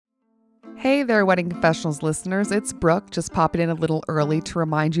Hey there, Wedding Confessionals listeners. It's Brooke, just popping in a little early to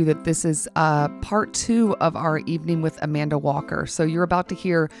remind you that this is part 2 of our evening with Amanda Walker. So you're about to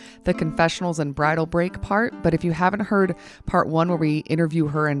hear the confessionals and bridal break part, but if you haven't heard part 1 where we interview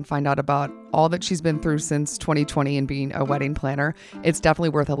her and find out about all that she's been through since 2020 and being a wedding planner, it's definitely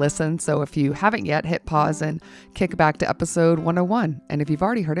worth a listen. So if you haven't yet, hit pause and kick back to episode 101. And if you've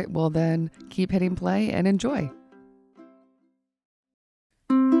already heard it, well then keep hitting play and enjoy.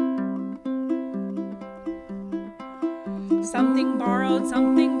 Something borrowed,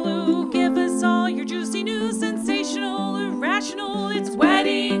 something blue. Give us all your juicy news, sensational, irrational. It's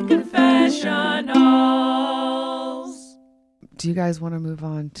Wedding Confessionals. Do you guys want to move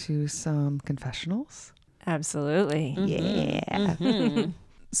on to some confessionals? Absolutely. Yeah.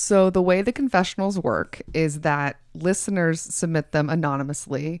 So the way the confessionals work is that listeners submit them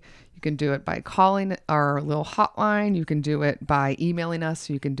anonymously. You can do it by calling our little hotline. You can do it by emailing us.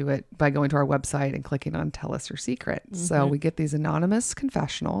 You can do it by going to our website and clicking on Tell Us Your Secret. So we get these anonymous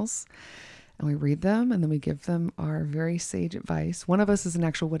confessionals and we read them and then we give them our very sage advice. One of us is an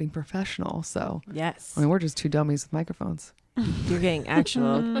actual wedding professional. So Yes. I mean, we're just two dummies with microphones. You're getting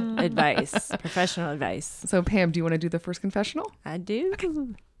actual advice, professional advice. So Pam, do you want to do the first confessional? I do.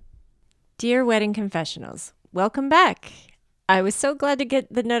 Dear Wedding Confessionals, welcome back. I was so glad to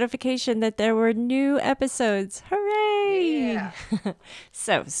get the notification that there were new episodes. Hooray! Yeah.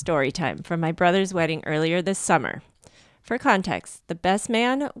 So, story time from my brother's wedding earlier this summer. For context, the best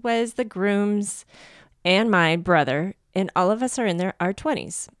man was the groom's and my brother, and all of us are in our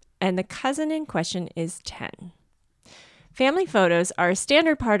 20s, and the cousin in question is 10. Family photos are a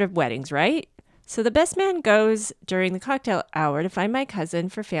standard part of weddings, right? So the best man goes during the cocktail hour to find my cousin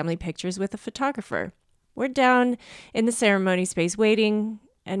for family pictures with a photographer. We're down in the ceremony space waiting,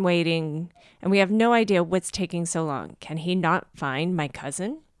 and we have no idea what's taking so long. Can he not find my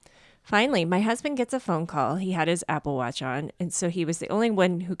cousin? Finally, my husband gets a phone call. He had his Apple Watch on, and so he was the only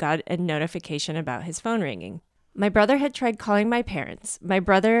one who got a notification about his phone ringing. My brother had tried calling my parents, my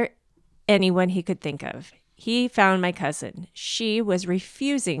brother, anyone he could think of. He found my cousin. She was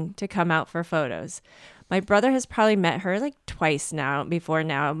refusing to come out for photos. My brother has probably met her like twice before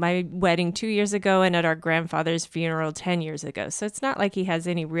now. My wedding 2 years ago and at our grandfather's funeral 10 years ago. So it's not like he has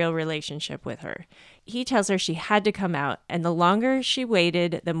any real relationship with her. He tells her she had to come out, and the longer she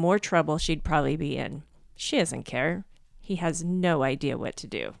waited, the more trouble she'd probably be in. She doesn't care. He has no idea what to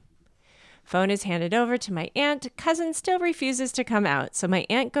do. Phone is handed over to my aunt. Cousin still refuses to come out, so my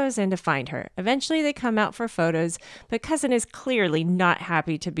aunt goes in to find her. Eventually, they come out for photos, but cousin is clearly not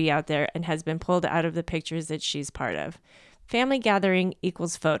happy to be out there and has been pulled out of the pictures that she's part of. Family gathering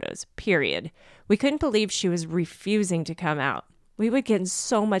equals photos, period. We couldn't believe she was refusing to come out. We would get in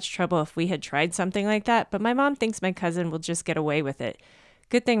so much trouble if we had tried something like that, but my mom thinks my cousin will just get away with it.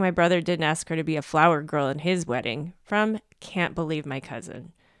 Good thing my brother didn't ask her to be a flower girl in his wedding. From Can't Believe My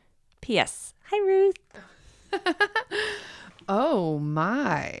Cousin. P.S. Hi, Ruth. Oh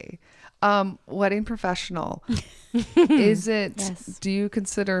my. Wedding professional. Is it, Yes. Do you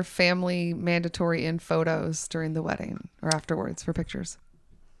consider family mandatory in photos during the wedding or afterwards for pictures?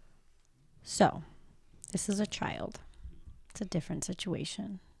 So, this is a child. It's a different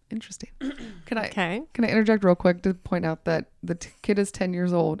situation. Interesting. Can I Okay. interject real quick to point out that the kid is 10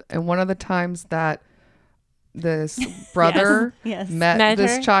 years old, and one of the times that this brother Yes. met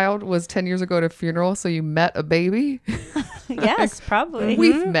this her? child was 10 years ago at a funeral. So you met a baby. Yes, probably.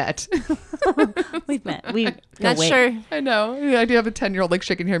 We've met. We've met. We Not wait. sure. I know. The idea of a 10-year-old like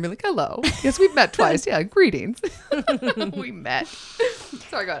shaking hand and being like, hello. Yes, we've met twice. Yeah, greetings. We met.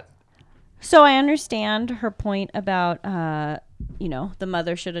 Sorry, go ahead. So I understand her point about, the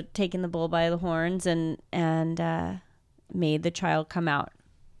mother should have taken the bull by the horns and made the child come out.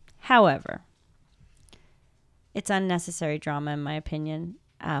 However, it's unnecessary drama, in my opinion.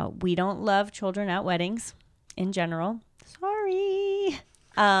 We don't love children at weddings in general. Sorry.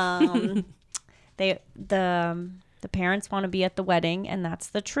 The parents want to be at the wedding, and that's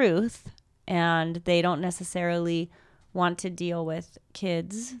the truth. And they don't necessarily want to deal with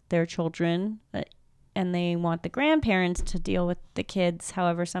kids, their children, and they want the grandparents to deal with the kids.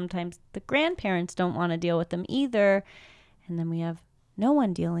 However, sometimes the grandparents don't want to deal with them either. And then we have no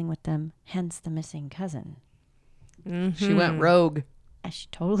one dealing with them, hence the missing cousin. She went rogue. And she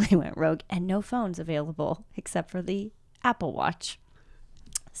totally went rogue, and no phones available except for the Apple Watch.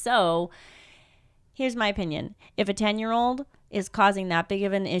 So here's my opinion. If a 10-year-old is causing that big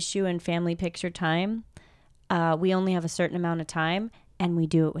of an issue in family picture time, we only have a certain amount of time, and we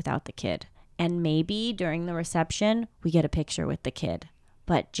do it without the kid. And maybe during the reception, we get a picture with the kid.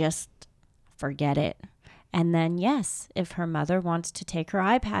 But just forget it. And then, yes, if her mother wants to take her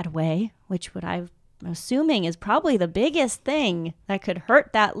iPad away, which what I'm assuming is probably the biggest thing that could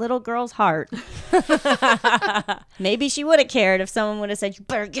hurt that little girl's heart. Maybe she would have cared if someone would have said, you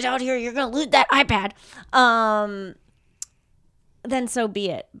better get out here, you're going to lose that iPad. Then so be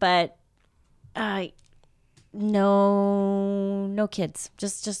it. But no kids.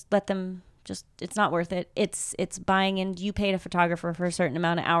 Just let them. Just, it's not worth it. It's buying in. You paid a photographer for a certain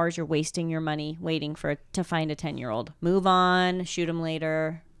amount of hours. You're wasting your money waiting to find a 10-year-old. Move on. Shoot them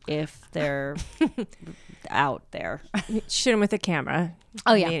later if they're out there. Shoot them with a camera.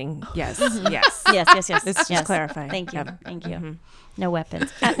 Oh, yeah. Meaning, yes. Yes. Yes. Let's just yes. clarify. Thank you. Yep. Thank you. No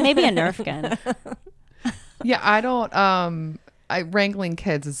weapons. Maybe a Nerf gun. Yeah, I don't. Wrangling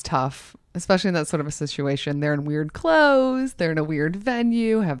kids is tough, especially in that sort of a situation. They're in weird clothes. They're in a weird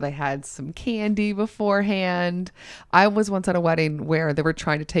venue. Have they had some candy beforehand? I was once at a wedding where they were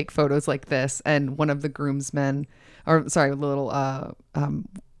trying to take photos like this, and one of the groomsmen, or sorry, little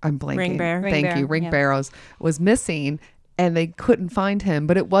I'm blanking. Ring bearer. Thank you. Ring bearers was missing, and they couldn't find him.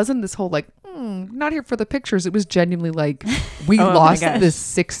 But it wasn't this whole like, not here for the pictures. It was genuinely like, we lost this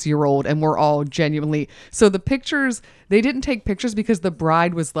 6-year-old, and we're all genuinely. So the pictures, they didn't take pictures because the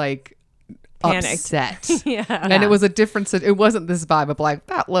bride was like Panicked. upset. Yeah. And it was a different, it wasn't this vibe of like,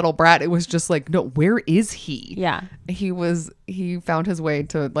 that little brat. It was just like, no, where is he? Yeah. He found his way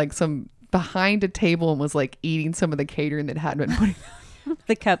to like some behind a table and was like eating some of the catering that hadn't been putting.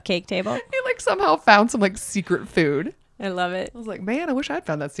 The cupcake table. He like somehow found some like secret food. I love it. I was like, man, I wish I'd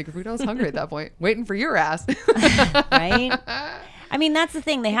found that secret food. I was hungry at that point, waiting for your ass. Right? I mean, that's the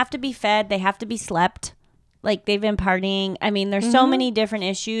thing. They have to be fed. They have to be slept. Like, they've been partying. I mean, there's so many different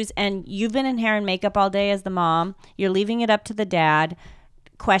issues. And you've been in hair and makeup all day as the mom. You're leaving it up to the dad.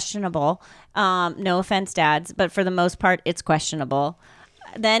 Questionable. No offense, dads. But for the most part, it's questionable.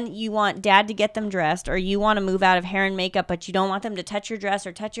 Then you want dad to get them dressed, or you want to move out of hair and makeup, but you don't want them to touch your dress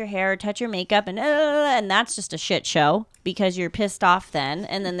or touch your hair or touch your makeup. And that's just a shit show because you're pissed off then.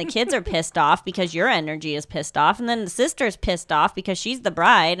 And then the kids are pissed off because your energy is pissed off. And then the sister's pissed off because she's the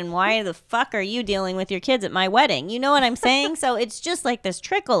bride. And why the fuck are you dealing with your kids at my wedding? You know what I'm saying? So it's just like this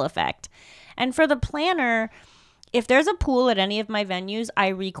trickle effect. And for the planner, if there's a pool at any of my venues, I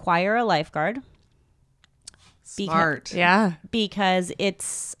require a lifeguard. Smart. Yeah. Because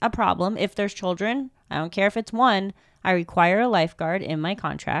it's a problem. If there's children, I don't care if it's one, I require a lifeguard in my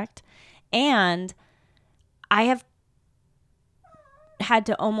contract. And I have had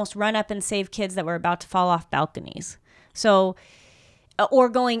to almost run up and save kids that were about to fall off balconies. So, or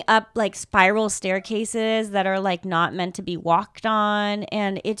going up like spiral staircases that are like not meant to be walked on.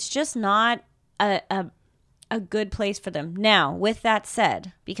 And it's just not a good place for them. Now, with that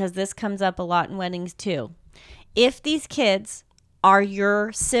said, because this comes up a lot in weddings too, if these kids are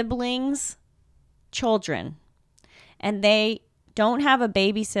your siblings' children and they don't have a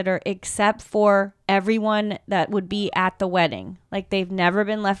babysitter except for everyone that would be at the wedding, like they've never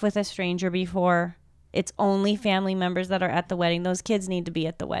been left with a stranger before, it's only family members that are at the wedding, those kids need to be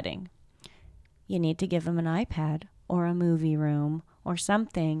at the wedding. You need to give them an iPad or a movie room or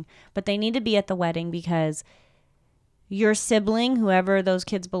something, but they need to be at the wedding because your sibling, whoever those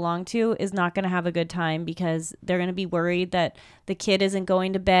kids belong to, is not going to have a good time because they're going to be worried that the kid isn't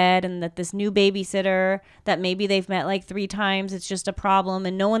going to bed and that this new babysitter that maybe they've met like 3 times, it's just a problem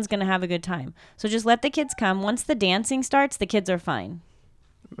and no one's going to have a good time. So just let the kids come. Once the dancing starts, the kids are fine.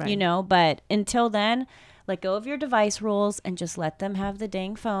 Right. You know, but until then, let go of your device rules and just let them have the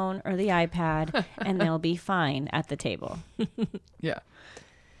dang phone or the iPad and they'll be fine at the table. Yeah.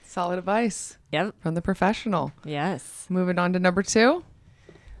 Solid advice. Yep. From the professional. Yes. Moving on to number 2.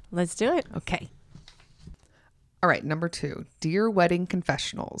 Let's do it. Okay. All right. Number 2, Dear Wedding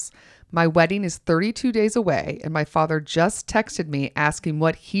Confessionals. My wedding is 32 days away, and my father just texted me asking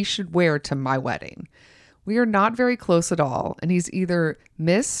what he should wear to my wedding. We are not very close at all, and he's either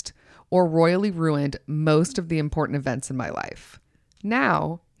missed or royally ruined most of the important events in my life.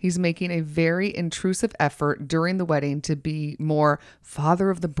 Now, he's making a very intrusive effort during the wedding to be more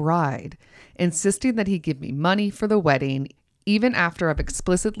father of the bride, insisting that he give me money for the wedding, even after I've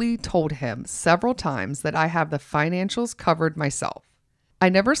explicitly told him several times that I have the financials covered myself. I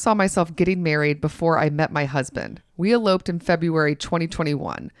never saw myself getting married before I met my husband. We eloped in February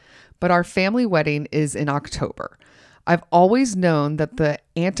 2021, but our family wedding is in October. I've always known that the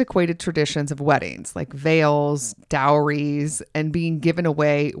antiquated traditions of weddings, like veils, dowries, and being given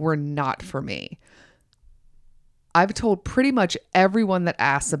away, were not for me. I've told pretty much everyone that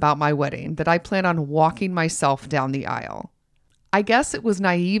asks about my wedding that I plan on walking myself down the aisle. I guess it was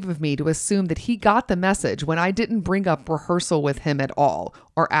naive of me to assume that he got the message when I didn't bring up rehearsal with him at all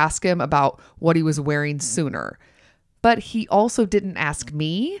or ask him about what he was wearing sooner. But he also didn't ask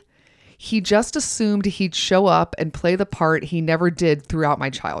me. He just assumed he'd show up and play the part he never did throughout my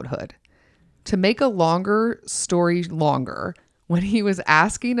childhood. To make a longer story longer, when he was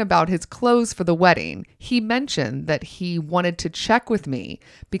asking about his clothes for the wedding, he mentioned that he wanted to check with me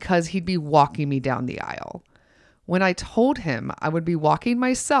because he'd be walking me down the aisle. When I told him I would be walking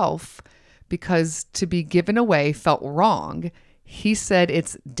myself because to be given away felt wrong, he said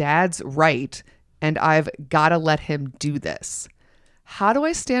it's Dad's right and I've got to let him do this. How do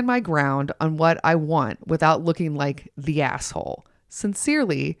I stand my ground on what I want without looking like the asshole?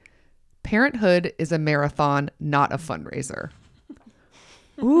 Sincerely, parenthood is a marathon, not a fundraiser.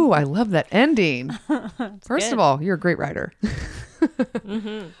 Ooh, I love that ending. First good. of all, you're a great writer.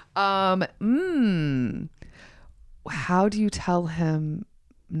 How do you tell him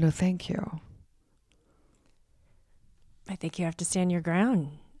no thank you? I think you have to stand your ground.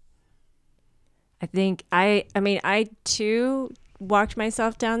 I think I too walked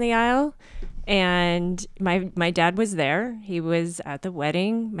myself down the aisle, and my dad was there. He was at the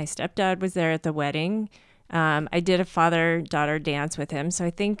wedding. My stepdad was there at the wedding. I did a father-daughter dance with him. So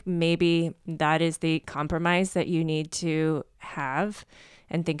I think maybe that is the compromise that you need to have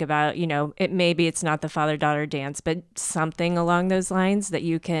and think about, maybe it's not the father-daughter dance, but something along those lines that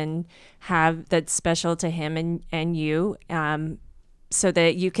you can have that's special to him and you, so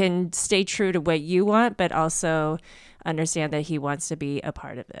that you can stay true to what you want, but also understand that he wants to be a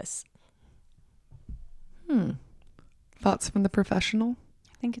part of this. Thoughts from the professional?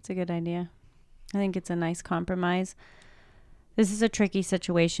 I think it's a good idea. I think it's a nice compromise. This is a tricky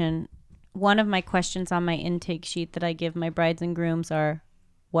situation. One of my questions on my intake sheet that I give my brides and grooms are,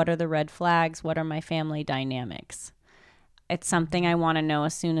 what are the red flags? What are my family dynamics? It's something I want to know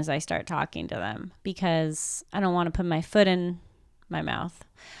as soon as I start talking to them because I don't want to put my foot in my mouth.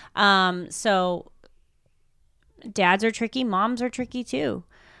 So dads are tricky. Moms are tricky too.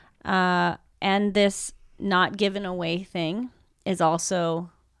 And this not given away thing is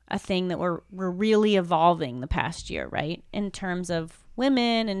also a thing that we're really evolving the past year, right? In terms of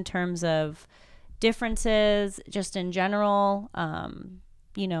women, in terms of differences, just in general.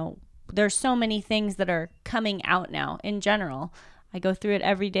 There's so many things that are coming out now in general. I go through it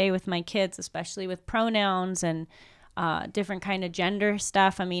every day with my kids, especially with pronouns and different kind of gender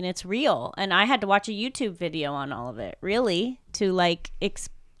stuff. I mean, it's real. And I had to watch a YouTube video on all of it, really, to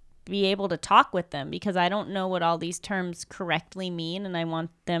be able to talk with them because I don't know what all these terms correctly mean and I want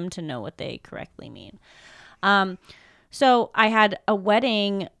them to know what they correctly mean. So I had a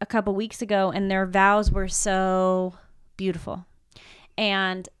wedding a couple weeks ago and their vows were so beautiful.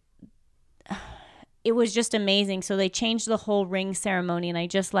 And it was just amazing. So they changed the whole ring ceremony and I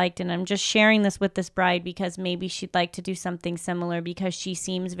just liked it. And I'm just sharing this with this bride because maybe she'd like to do something similar because she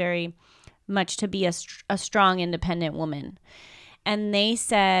seems very much to be a strong, independent woman. And they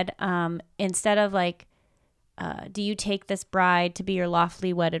said, instead of do you take this bride to be your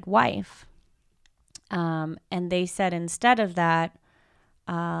lawfully wedded wife? And they said instead of that,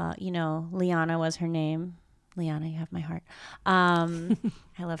 Liana was her name. Liana, you have my heart.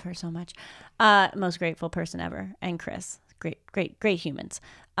 I love her so much. Most grateful person ever. And Chris, great humans.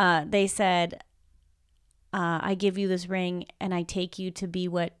 They said, I give you this ring and I take you to be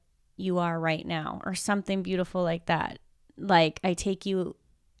what you are right now, or something beautiful like that. Like, I take you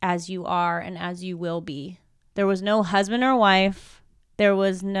as you are and as you will be. There was no husband or wife. There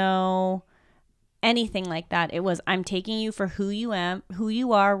was no anything like that. It was, I'm taking you for who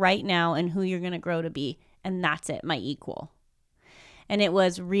you are right now and who you're going to grow to be. And that's it, my equal. And it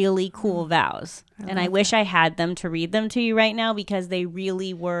was really cool vows. And I wish I had them to read them to you right now because they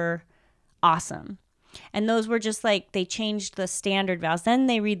really were awesome. And those were just they changed the standard vows. Then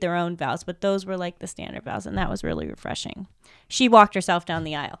they read their own vows, but those were the standard vows. And that was really refreshing. She walked herself down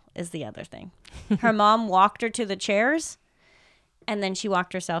the aisle is the other thing. Her mom walked her to the chairs and then she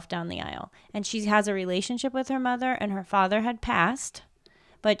walked herself down the aisle. And she has a relationship with her mother and her father had passed,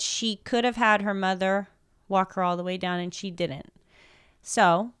 but she could have had her mother walk her all the way down and she didn't.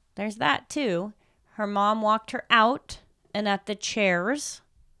 So there's that too. Her mom walked her out and at the chairs,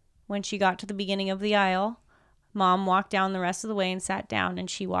 when she got to the beginning of the aisle, mom walked down the rest of the way and sat down and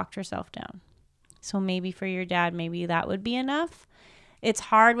she walked herself down. So maybe for your dad, maybe that would be enough. It's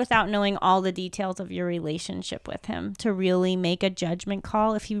hard without knowing all the details of your relationship with him to really make a judgment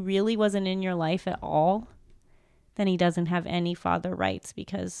call. If he really wasn't in your life at all, then he doesn't have any father rights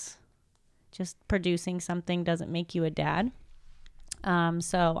because just producing something doesn't make you a dad.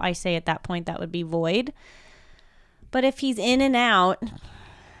 So I say at that point that would be void. But if he's in and out,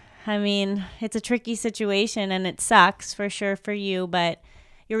 I mean, it's a tricky situation and it sucks for sure for you, but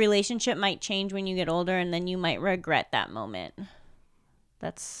your relationship might change when you get older and then you might regret that moment.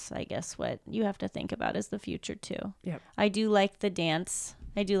 That's, I guess, what you have to think about is the future too. Yep. I do like the dance.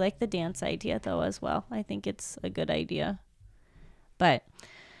 I do like the dance idea though as well. I think it's a good idea. But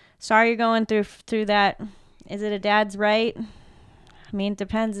sorry you're going through that. Is it a dad's right? I mean, it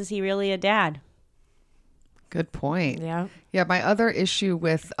depends. Is he really a dad? Good point. Yeah. Yeah, my other issue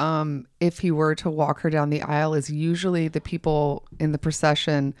with if he were to walk her down the aisle is usually the people in the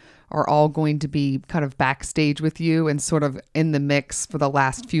procession are all going to be kind of backstage with you and sort of in the mix for the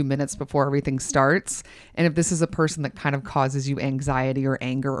last few minutes before everything starts. And if this is a person that kind of causes you anxiety or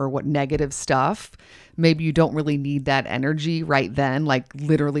anger or what negative stuff, maybe you don't really need that energy right then, like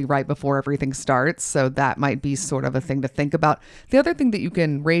literally right before everything starts. So that might be sort of a thing to think about. The other thing that you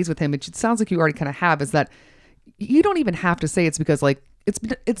can raise with him, which it sounds like you already kind of have, is that you don't even have to say it's because like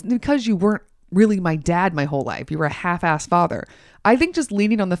it's because you weren't really my dad my whole life. You were a half-ass father. I think just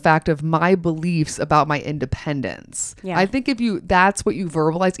leaning on the fact of my beliefs about my independence. Yeah. I think if that's what you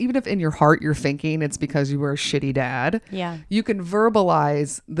verbalize, even if in your heart you're thinking it's because you were a shitty dad. Yeah. You can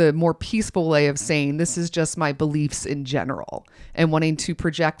verbalize the more peaceful way of saying this is just my beliefs in general and wanting to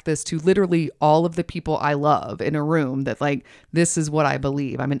project this to literally all of the people I love in a room that like, this is what I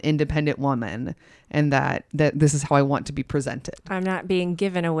believe. I'm an independent woman and that this is how I want to be presented. I'm not being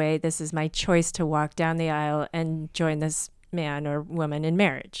given away. This is my choice to walk down the aisle and join this man or woman in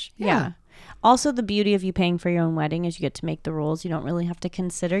marriage. Yeah. Also, the beauty of you paying for your own wedding is you get to make the rules. You don't really have to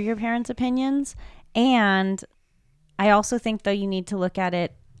consider your parents' opinions. And I also think, though, you need to look at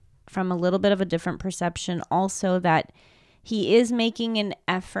it from a little bit of a different perception also, that he is making an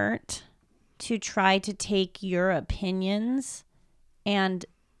effort to try to take your opinions and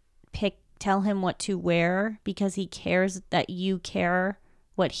tell him what to wear because he cares that you care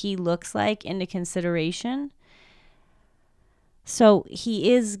what he looks like into consideration. So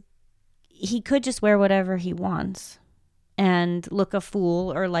he could just wear whatever he wants and look a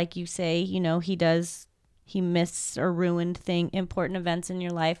fool, or like you say, you know, he missed or ruined important events in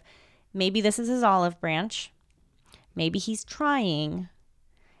your life. Maybe this is his olive branch. Maybe he's trying,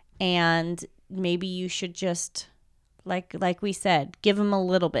 and maybe you should just, like we said, give him a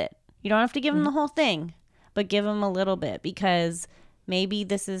little bit. You don't have to give him the whole thing, but give him a little bit, because maybe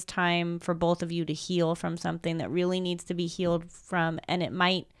this is time for both of you to heal from something that really needs to be healed from. And it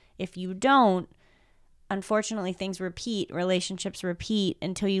might, if you don't, unfortunately, relationships repeat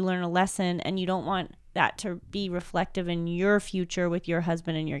until you learn a lesson, and you don't want that to be reflective in your future with your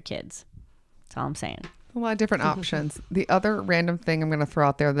husband and your kids. That's all I'm saying. A lot of different options. The other random thing I'm going to throw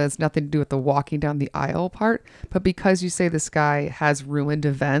out there that has nothing to do with the walking down the aisle part, but because you say this guy has ruined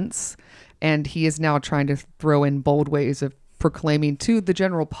events and he is now trying to throw in bold ways of proclaiming to the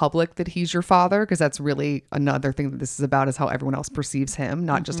general public that he's your father, because that's really another thing that this is about, is how everyone else perceives him,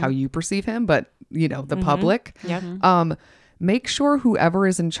 not just how you perceive him, but you know, the public. Yep. Make sure whoever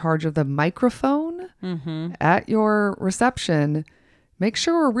is in charge of the microphone at your reception, make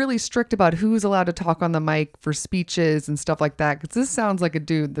sure we're really strict about who's allowed to talk on the mic for speeches and stuff like that, because this sounds like a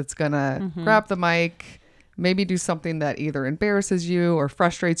dude that's gonna grab the mic, maybe do something that either embarrasses you or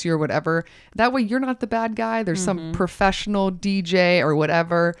frustrates you or whatever. That way you're not the bad guy. There's some professional DJ or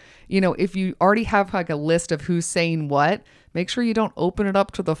whatever. You know, if you already have like a list of who's saying what, make sure you don't open it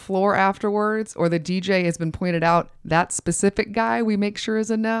up to the floor afterwards, or the DJ has been pointed out, that specific guy we make sure is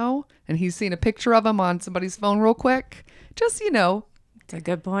a no, and he's seen a picture of him on somebody's phone real quick. Just, you know, It's a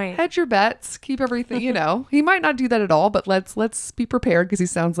good point. hedge your bets, keep everything, you know. He might not do that at all, but let's be prepared, because he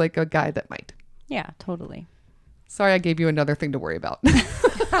sounds like a guy that might. Yeah, totally. Sorry, I gave you another thing to worry about. Just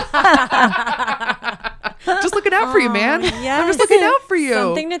looking out for you, man. I'm just looking out for you.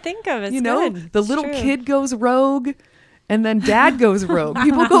 Something to think of. It's you know, good. the It's little true. kid goes rogue, and then dad goes rogue.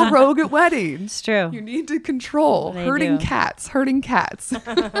 People go rogue at weddings. It's true. You need to control. They Hurting do. cats.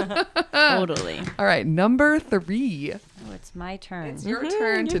 Totally. All right, number 3. Oh, it's my turn. It's your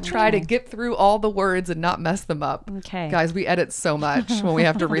turn to try to get through all the words and not mess them up. Okay. Guys, we edit so much when we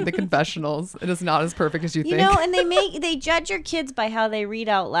have to read the confessionals. It is not as perfect as you You think. know, and they judge your kids by how they read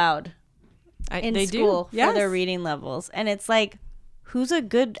out loud in They school do. Yes. for their reading levels. And it's like, who's a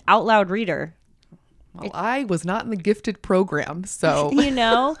good out loud reader? Well, I was not in the gifted program, so You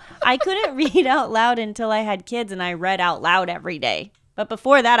know, I couldn't read out loud until I had kids, and I read out loud every day. But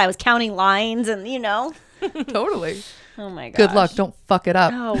before that, I was counting lines and, you know. totally. Oh, my gosh. Good luck. Don't fuck it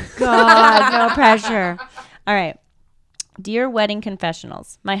up. Oh, God. No pressure. All right. Dear Wedding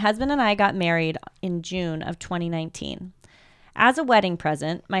Confessionals, my husband and I got married in June of 2019. As a wedding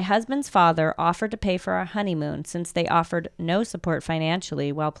present, my husband's father offered to pay for our honeymoon since they offered no support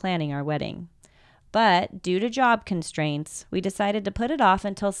financially while planning our wedding. But due to job constraints, we decided to put it off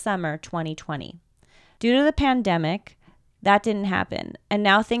until summer 2020. Due to the pandemic, that didn't happen, and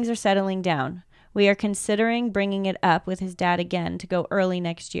now things are settling down. We are considering bringing it up with his dad again to go early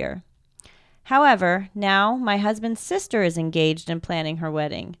next year. However, now my husband's sister is engaged in planning her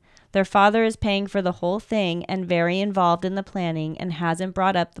wedding. Their father is paying for the whole thing and very involved in the planning and hasn't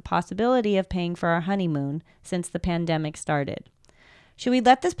brought up the possibility of paying for our honeymoon since the pandemic started. Should we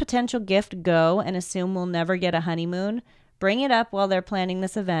let this potential gift go and assume we'll never get a honeymoon, bring it up while they're planning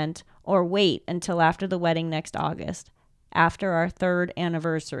this event, or wait until after the wedding next August, after our 3rd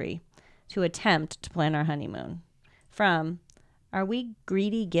anniversary, to attempt to plan our honeymoon? From, are we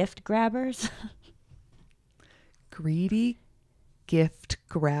greedy gift grabbers? Greedy gift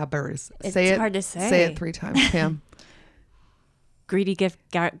grabbers. It's say it, hard to say. Say it 3 times, Pam. Greedy gift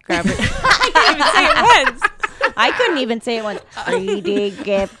grabber. I can't even say it once. I couldn't even say it once. Greedy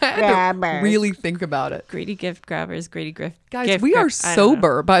gift I had to grabbers. really think about it. Greedy gift grabbers. Greedy gift. Guys, gift we gra- are I don't know.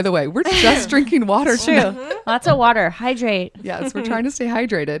 sober, by the way. We're just drinking water It's true. tonight. Lots of water. Hydrate. Yes, we're trying to stay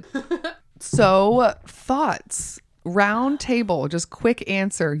hydrated. So, thoughts. Round table, just quick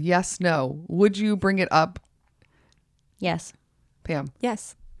answer. Yes, no. Would you bring it up, Yes. Pam?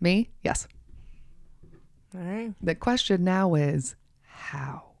 Yes. Me? Yes. All right. The question now is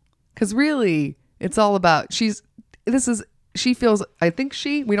how? Because really, it's all about she feels,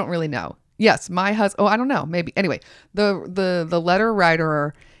 we don't really know. Yes, my husband, I don't know, maybe. Anyway, the letter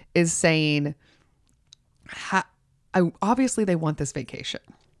writer is saying, obviously they want this vacation.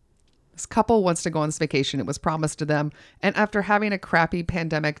 This couple wants to go on this vacation. It was promised to them. And after having a crappy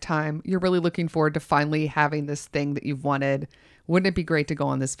pandemic time, you're really looking forward to finally having this thing that you've wanted. Wouldn't it be great to go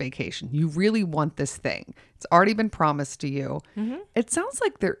on this vacation? You really want this thing. It's already been promised to you. Mm-hmm. It sounds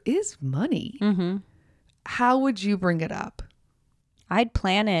like there is money. Mm-hmm. How would you bring it up? I'd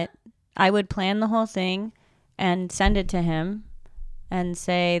plan it. I would plan the whole thing and send it to him and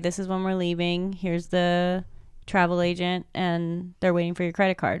say, this is when we're leaving. Here's the travel agent and they're waiting for your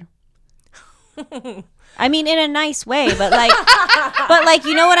credit card. I mean, in a nice way, but like,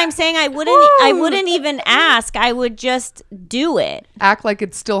 you know what I'm saying? I wouldn't even ask. I would just do it. Act like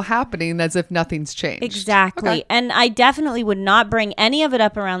it's still happening as if nothing's changed. Exactly. Okay. And I definitely would not bring any of it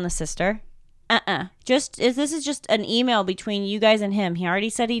up around the sister. This is just an email between you guys and him. He already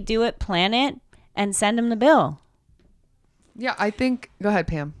said he'd do it, plan it, and send him the bill. Yeah, I think, go ahead,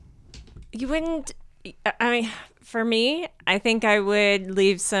 Pam. You wouldn't, I mean, for me, I think I would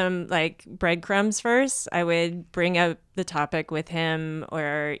leave some like breadcrumbs first. I would bring up the topic with him,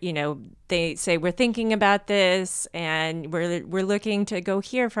 or, you know, they say we're thinking about this and we're looking to go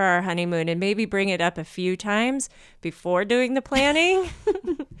here for our honeymoon, and maybe bring it up a few times before doing the planning.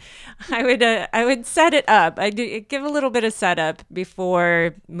 I would set it up. I'd give a little bit of setup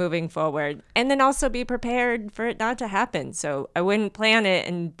before moving forward, and then also be prepared for it not to happen. So I wouldn't plan it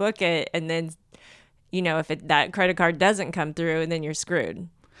and book it, and then, you know, if that credit card doesn't come through, and then you're screwed.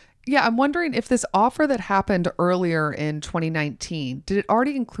 Yeah, I'm wondering if this offer that happened earlier in 2019, did it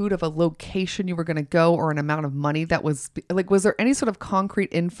already include of a location you were going to go, or an amount of money that was there any sort of concrete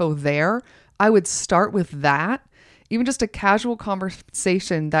info there? I would start with that. Even just a casual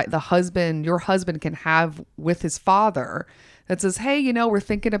conversation that your husband can have with his father that says, hey, you know, we're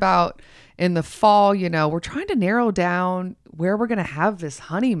thinking about in the fall, you know, we're trying to narrow down where we're going to have this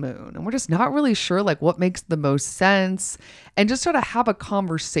honeymoon. And we're just not really sure like what makes the most sense, and just sort of have a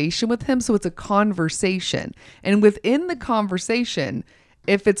conversation with him. So it's a conversation. And within the conversation,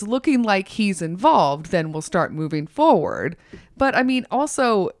 if it's looking like he's involved, then we'll start moving forward. But I mean,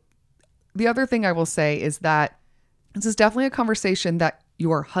 also the other thing I will say is that this is definitely a conversation that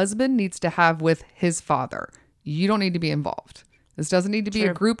your husband needs to have with his father. You don't need to be involved. This doesn't need to be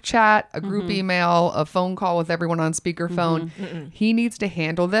a group chat, a group email, a phone call with everyone on speakerphone. He needs to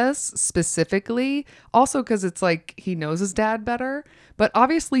handle this specifically. Also, because it's like he knows his dad better. But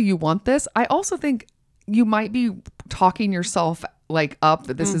obviously you want this. I also think you might be talking yourself like up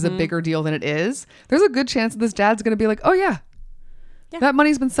that this is a bigger deal than it is. There's a good chance that this dad's going to be like, oh yeah, that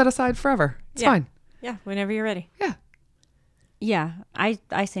money's been set aside forever. It's fine. Yeah, whenever you're ready. Yeah. Yeah,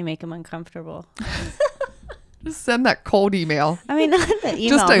 I say make him uncomfortable. Just send that cold email. I mean, not the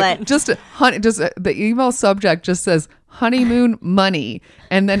email, the email subject just says honeymoon money,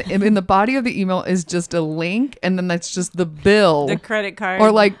 and then in the body of the email is just a link, and then that's just the bill, The credit card.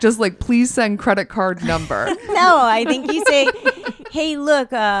 or just please send credit card number. No, I think you say, hey, look,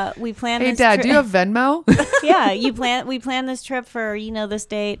 we planned Hey this Dad, trip. do you have Venmo? Yeah, we planned this trip for, you know, this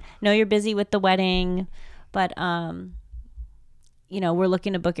date. No, you're busy with the wedding, but we're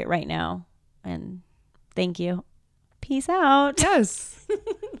looking to book it right now. And thank you. Peace out. Yes.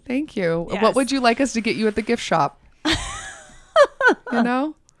 Thank you. Yes. What would you like us to get you at the gift shop?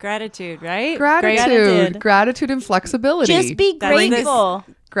 Gratitude, right? Gratitude and flexibility. Just be That's this- grateful.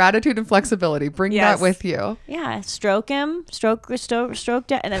 Gratitude and flexibility. Bring Yes. that with you. Yeah, stroke him, stroke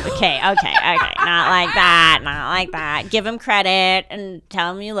down, and then okay, not like that. Give him credit and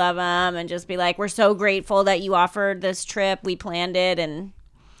tell him you love him, and just be like, we're so grateful that you offered this trip. We planned it, and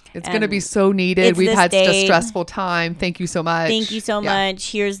It's going to be so needed. it's We've this had such a date. stressful time. Thank you so much. thank you so Yeah.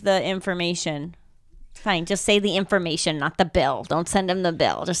 much. Here's the information. Fine, just say the information, not the bill. Don't send him the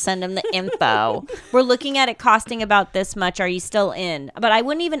bill. Just send him the info. We're looking at it costing about this much. Are you still in? But I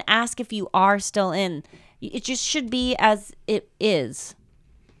wouldn't even ask if you are still in. It just should be as it is.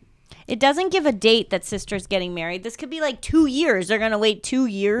 It doesn't give a date that sister's getting married. This could be like 2 years. They're going to wait 2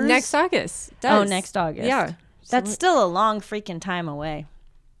 years? Next August. Oh, Does. next August. Yeah. That's still a long freaking time away.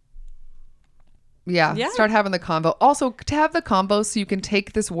 Yeah. Yeah. Start having the convo. Also, to have the convo so you can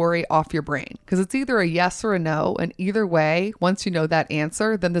take this worry off your brain, because it's either a yes or a no. And either way, once you know that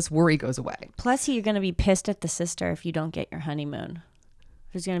answer, then this worry goes away. Plus, you're going to be pissed at the sister if you don't get your honeymoon.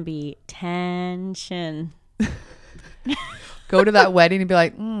 There's going to be tension. Go to that wedding and be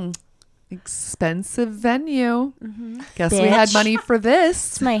like, expensive venue. Guess we had Bitch. money for this.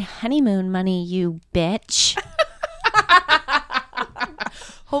 It's my honeymoon money, you bitch.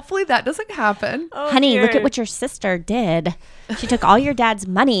 Hopefully that doesn't happen. Honey, look at what your sister did. She took all your dad's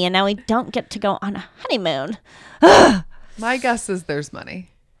money, and now we don't get to go on a honeymoon. My guess is there's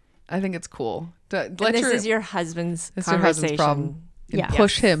money. I think it's cool. And this is your husband's it's your conversation. husband's problem. And Yeah.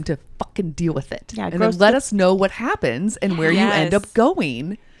 push him to fucking deal with it. Yeah, and gross then let us know what happens and where you end Yes. up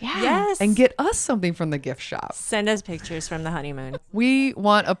going Yes. and get us something from the gift shop. Send us pictures from the honeymoon. We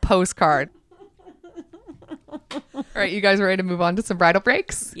want a postcard. All right, you guys ready to move on to some bridal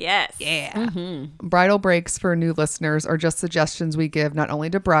breaks? Yes. Yeah. Bridal breaks for new listeners are just suggestions we give not only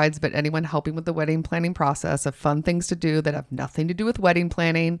to brides, but anyone helping with the wedding planning process of fun things to do that have nothing to do with wedding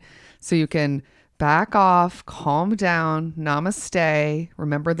planning. So you can back off, calm down, namaste.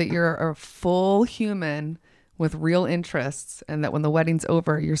 Remember that you're a full human with real interests, and that when the wedding's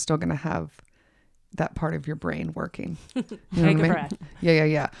over, you're still going to have that part of your brain working. You know Take what a I mean? breath.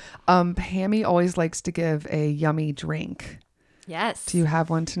 Yeah. Pammy always likes to give a yummy drink. Yes. Do you have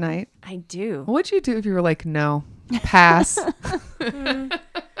one tonight? I do. What would you do if you were like, no, pass? It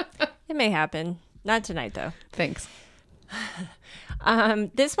may happen. Not tonight, though. Thanks.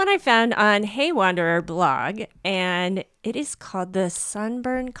 This one I found on Hey Wanderer blog, and it is called the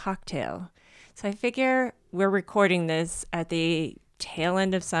Sunburn Cocktail. So I figure we're recording this at the tail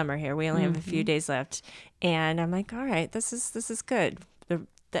end of summer here. We only have a few days left, and I'm like, all right, this is good.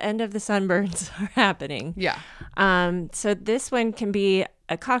 The end of the sunburns are happening. Yeah. So this one can be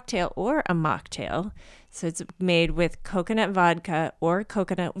a cocktail or a mocktail. So it's made with coconut vodka or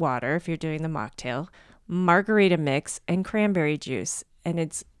coconut water if you're doing the mocktail, margarita mix, and cranberry juice. And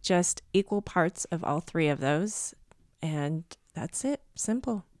it's just equal parts of all three of those. And that's it.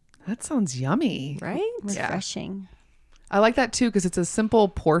 Simple, That sounds yummy. right? Refreshing. I like that too because it's a simple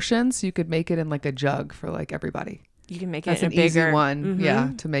portion, so you could make it in like a jug for like everybody. You can make That's it an in a bigger easy one,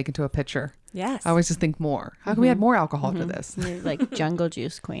 yeah, to make into a pitcher. Yes. I always just think more. How can we add more alcohol to this? You're like jungle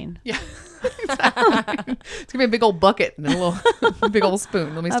juice queen. Yeah, exactly. It's gonna be a big old bucket and a little big old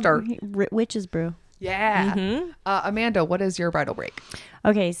spoon. Let me start. Witch's brew. Yeah. Amanda, what is your bridal break?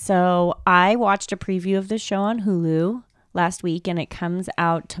 Okay, so I watched a preview of the show on Hulu last week, and it comes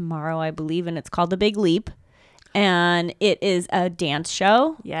out tomorrow, I believe, and it's called The Big Leap. And it is a dance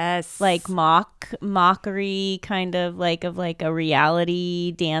show, Yes. like mockery kind of like a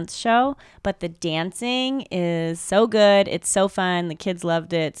reality dance show. But the dancing is so good. It's so fun. The kids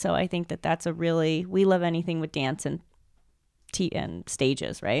loved it. So I think that's we love anything with dance and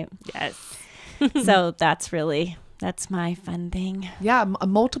stages, right? Yes. So that's my fun thing. Yeah,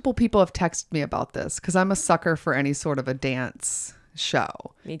 multiple people have texted me about this because I'm a sucker for any sort of a dance show.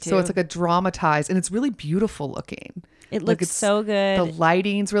 Me So it's too. like a dramatized, and it's really beautiful looking. It Like, looks it's- so good. The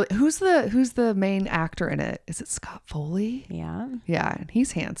lighting's really. Who's the main actor in it? Is it Scott Foley? Yeah. Yeah, and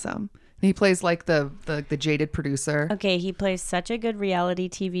he's handsome. And he plays like the jaded producer. Okay, he plays such a good reality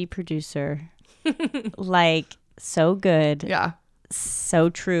TV producer. Like so good, Yeah. so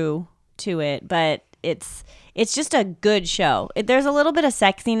true to it, but it's just a good show. There's a little bit of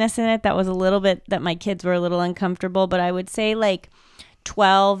sexiness in it that my kids were a little uncomfortable, but I would say like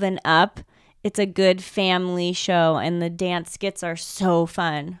 12 and up, it's a good family show, and the dance skits are so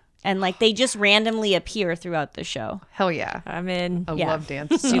fun. And like they just randomly appear throughout the show. Hell yeah. I'm in. I Yeah. love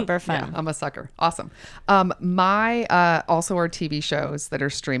dance. stuff. Super fun. Yeah, I'm a sucker. Awesome. My also our TV shows that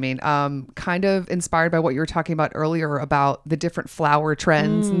are streaming, kind of inspired by what you were talking about earlier about the different flower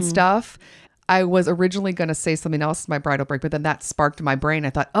trends and stuff. I was originally going to say something else in my bridal break, but then that sparked my brain. I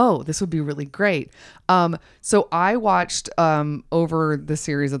thought, oh, this would be really great. So I watched over the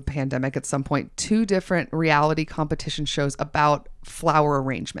series of the pandemic at some point 2 different reality competition shows about flower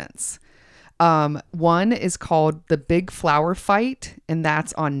arrangements. One is called The Big Flower Fight, and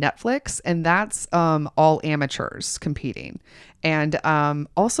that's on Netflix, and that's all amateurs competing. And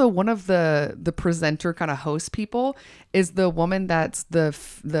also one of the presenter kind of host people is the woman that's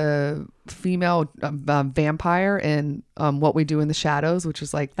the female vampire in What We Do in the Shadows, which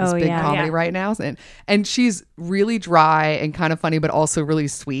is like this Oh, big yeah. comedy Yeah. right now. And she's really dry and kind of funny, but also really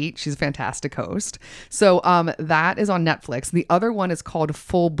sweet. She's a fantastic host. So that is on Netflix. The other one is called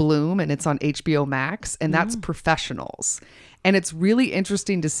Full Bloom, and it's on HBO Max, and that's professionals. And it's really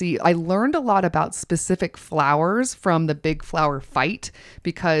interesting to see. I learned a lot about specific flowers from the Big Flower Fight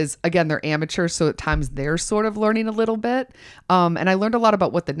because, again, they're amateurs. So at times they're sort of learning a little bit. And I learned a lot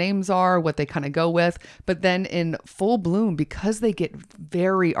about what the names are, what they kind of go with. But then in Full Bloom, because they get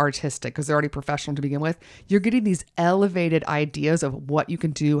very artistic, because they're already professional to begin with, you're getting these elevated ideas of what you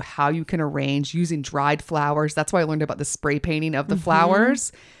can do, how you can arrange using dried flowers. That's why I learned about the spray painting of the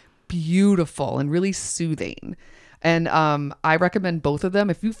flowers. Beautiful and really soothing. And I recommend both of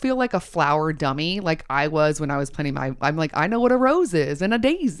them. If you feel like a flower dummy, like I was when I was planning I'm like, I know what a rose is and a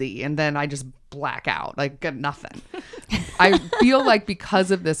daisy. And then I just black out, like got nothing. I feel like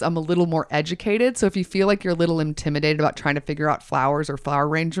because of this, I'm a little more educated. So if you feel like you're a little intimidated about trying to figure out flowers or flower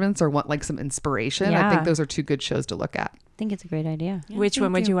arrangements or want like some inspiration, I Yeah. think those are 2 good shows to look at. I think it's a great idea. Which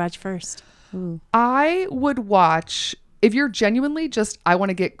one would you watch first? I would watch, if you're genuinely just, I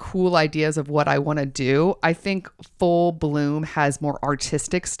want to get cool ideas of what I want to do, I think Full Bloom has more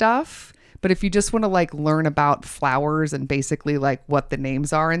artistic stuff. But if you just want to like learn about flowers and basically like what the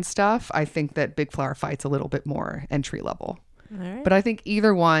names are and stuff, I think that Big Flower Fight's a little bit more entry level. All right. But I think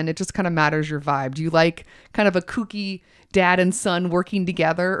either one, it just kind of matters your vibe. Do you like kind of a kooky dad and son working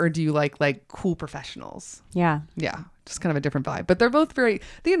together, or do you like cool professionals? Yeah. Yeah, just kind of a different vibe. But they're both very,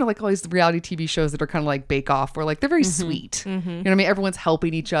 you know, like all these reality TV shows that are kind of like Bake Off, where like they're very sweet. You know what I mean? Everyone's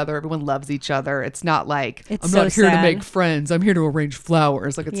helping each other. Everyone loves each other. It's not like, It's I'm so not here to sad. make friends. I'm here to arrange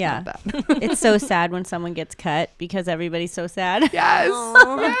flowers. Like, it's Yeah. not that. It's so sad when someone gets cut because everybody's so sad. Yes.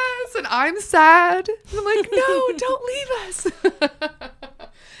 Yes. And I'm sad. And I'm like, no, don't leave us.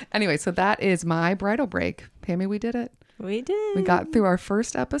 Anyway, so that is my bridal break. Pammy, we did it. We did. We got through our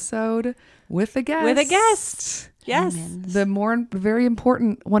first episode with a guest. With a guest. Yes. The very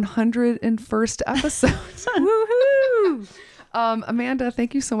important 101st episode. Woohoo. Amanda,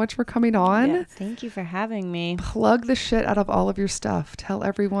 thank you so much for coming on. Yes. Thank you for having me. Plug the shit out of all of your stuff. Tell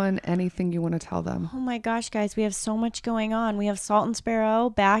everyone anything you want to tell them. Oh my gosh, guys, we have so much going on. We have Salt and Sparrow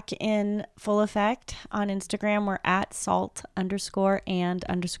back in full effect on Instagram. We're at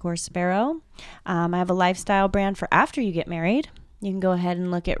salt_and_sparrow. I have a lifestyle brand for after you get married. You can go ahead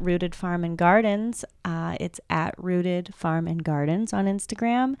and look at Rooted Farm and Gardens. It's at Rooted Farm and Gardens on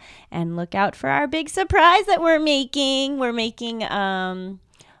Instagram. And look out for our big surprise that we're making. We're making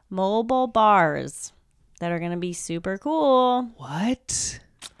mobile bars that are going to be super cool. What?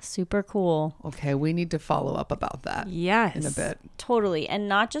 Super cool. Okay, we need to follow up about that Yes. in a bit. Totally. And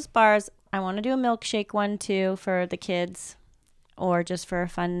not just bars. I want to do a milkshake one too for the kids or just for a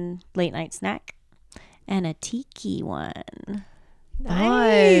fun late night snack. And a tiki one.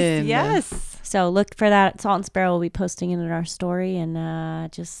 Nice. Fun. Yes. So look for that at Salt and Sparrow. We'll be posting it in our story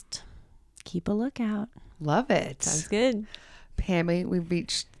and just keep a lookout. Love it. Sounds good. Pammy, we've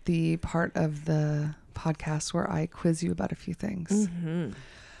reached the part of the podcast where I quiz you about a few things.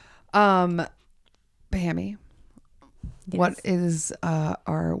 Pammy, what is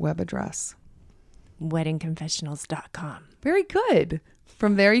our web address? Weddingconfessionals.com. Very good.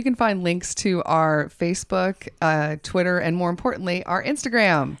 From there, you can find links to our Facebook, Twitter, and more importantly, our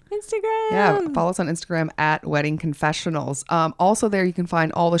Instagram. Instagram. Yeah, follow us on Instagram at Wedding Confessionals. Also there, you can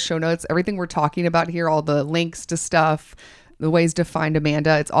find all the show notes, everything we're talking about here, all the links to stuff, the ways to find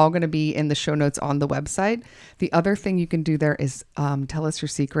Amanda. It's all going to be in the show notes on the website. The other thing you can do there is tell us your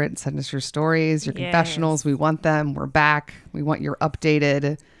secret, send us your stories, your confessionals. We want them. We're back. We want your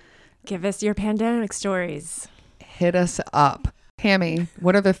updated. Give us your pandemic stories. Hit us up. Pammy,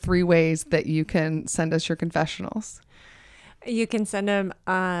 what are the 3 ways that you can send us your confessionals? You can send them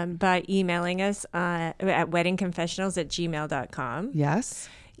by emailing us at weddingconfessionals@gmail.com. Yes.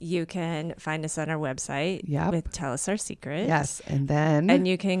 You can find us on our website Yep. with Tell Us Our Secret. Yes. And then And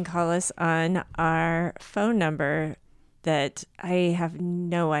you can call us on our phone number that I have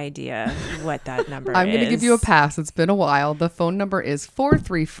no idea what that number I'm is. going to give you a pass. It's been a while. The phone number is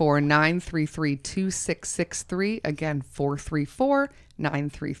 434-933-2663. Again,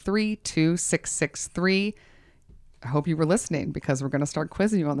 434-933-2663. I hope you were listening because we're going to start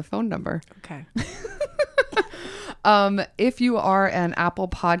quizzing you on the phone number. Okay. If you are an Apple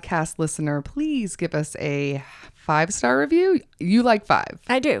Podcast listener, please give us a 5-star review. You like 5.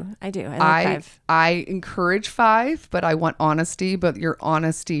 I do. I like 5. I encourage 5, but I want honesty, but your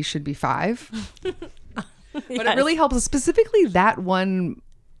honesty should be 5. But it really helps us, specifically that one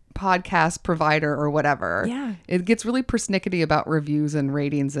podcast provider or whatever. Yeah. It gets really persnickety about reviews and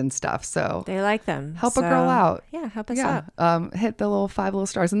ratings and stuff. So They like them. help a girl out. Yeah, help us out. Hit the little 5 little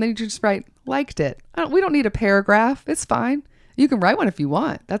stars, and then you just write liked it. We don't need a paragraph. It's fine. You can write one if you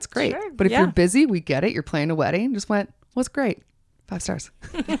want. That's great. Sure, But if yeah. you're busy, we get it. You're planning a wedding. Just went, was great. 5 stars.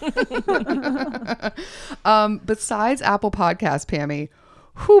 Besides Apple Podcasts, Pammy,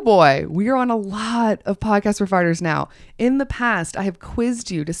 whoo boy, we are on a lot of podcast providers now. In the past, I have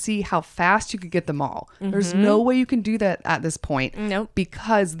quizzed you to see how fast you could get them all. There's no way you can do that at this point. Nope.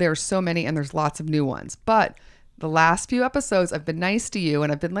 Because there's so many and there's lots of new ones. But the last few episodes, I've been nice to you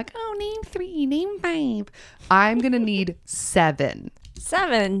and I've been like, oh, name 3, name 5. I'm going to need 7.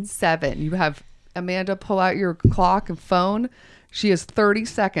 7. 7. You have Amanda pull out your clock and phone. She has 30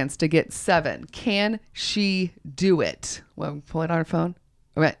 seconds to get 7. Can she do it? Well, pull it on her phone.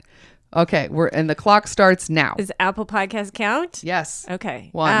 All right. Okay. And the clock starts now. Does Apple Podcast count? Yes. Okay.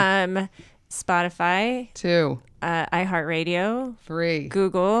 1. Spotify, 2. iHeartRadio, 3.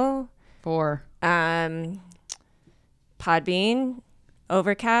 Google, 4. Podbean,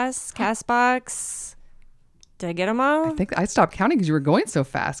 Overcast, Castbox. Did I get them all? I think I stopped counting because you were going so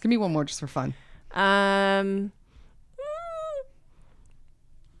fast. Give me one more just for fun.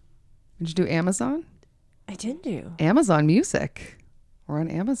 Did you do Amazon? I did do. Amazon Music. We're on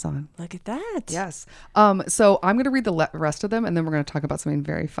Amazon. Look at that. Yes. So I'm going to read the rest of them and then we're going to talk about something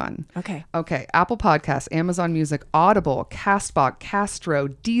very fun. Okay. Okay. Apple Podcasts, Amazon Music, Audible, Castbox, Castro,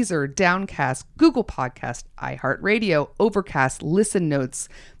 Deezer, Downcast, Google Podcast, iHeartRadio, Overcast, Listen Notes,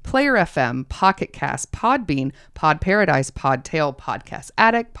 Player FM, Pocket Cast, Podbean, Pod Paradise, Podtail, Podcast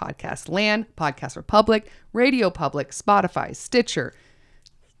Addict, Podcast Land, Podcast Republic, Radio Public, Spotify, Stitcher,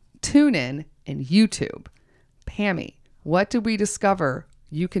 TuneIn, and YouTube. Pammy, what did we discover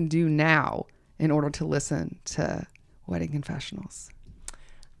you can do now in order to listen to Wedding Confessionals?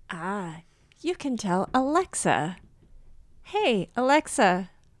 You can tell Alexa, hey, Alexa,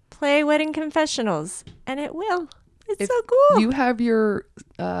 play Wedding Confessionals, and it will. It's so cool. You have your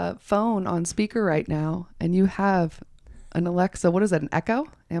phone on speaker right now, and you have an Alexa. What is that, an Echo?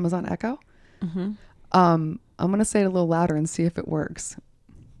 Amazon Echo? Mm-hmm. I'm going to say it a little louder and see if it works.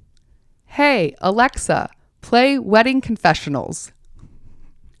 Hey, Alexa, play Wedding Confessionals.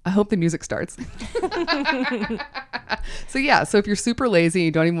 I hope the music starts. So if you're super lazy and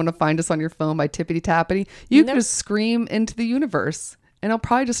you don't even want to find us on your phone by tippity tappity, you can just scream into the universe and it'll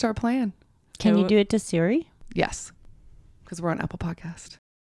probably just start playing. Can you do it to Siri? Yes, because we're on Apple Podcast.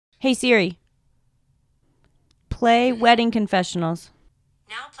 Hey Siri, play Wedding Confessionals.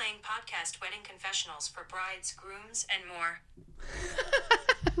 Now playing podcast Wedding Confessionals for brides, grooms, and more.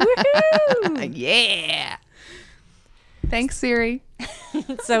 Yeah. Thanks, Siri.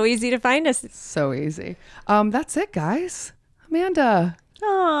 It's so easy to find us. So easy. That's it, guys. Amanda,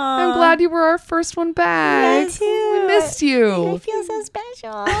 Aww. I'm glad you were our first one back. Me too. We missed you. I feel so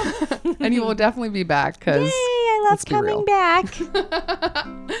special. And you will definitely be back because Yay, I love coming back.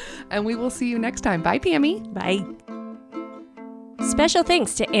 And we will see you next time. Bye, Pammy. Bye. Special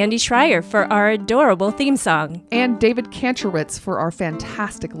thanks to Andy Schreier for our adorable theme song, And David Kantrowitz for our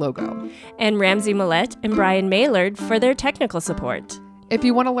fantastic logo. and Ramsey Millette and Brian Maylard for their technical support. If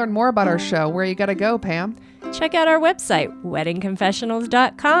you want to learn more about our show, where you got to go, Pam? Check out our website,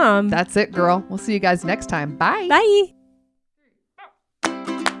 weddingconfessionals.com. That's it, girl. We'll see you guys next time. Bye. Bye.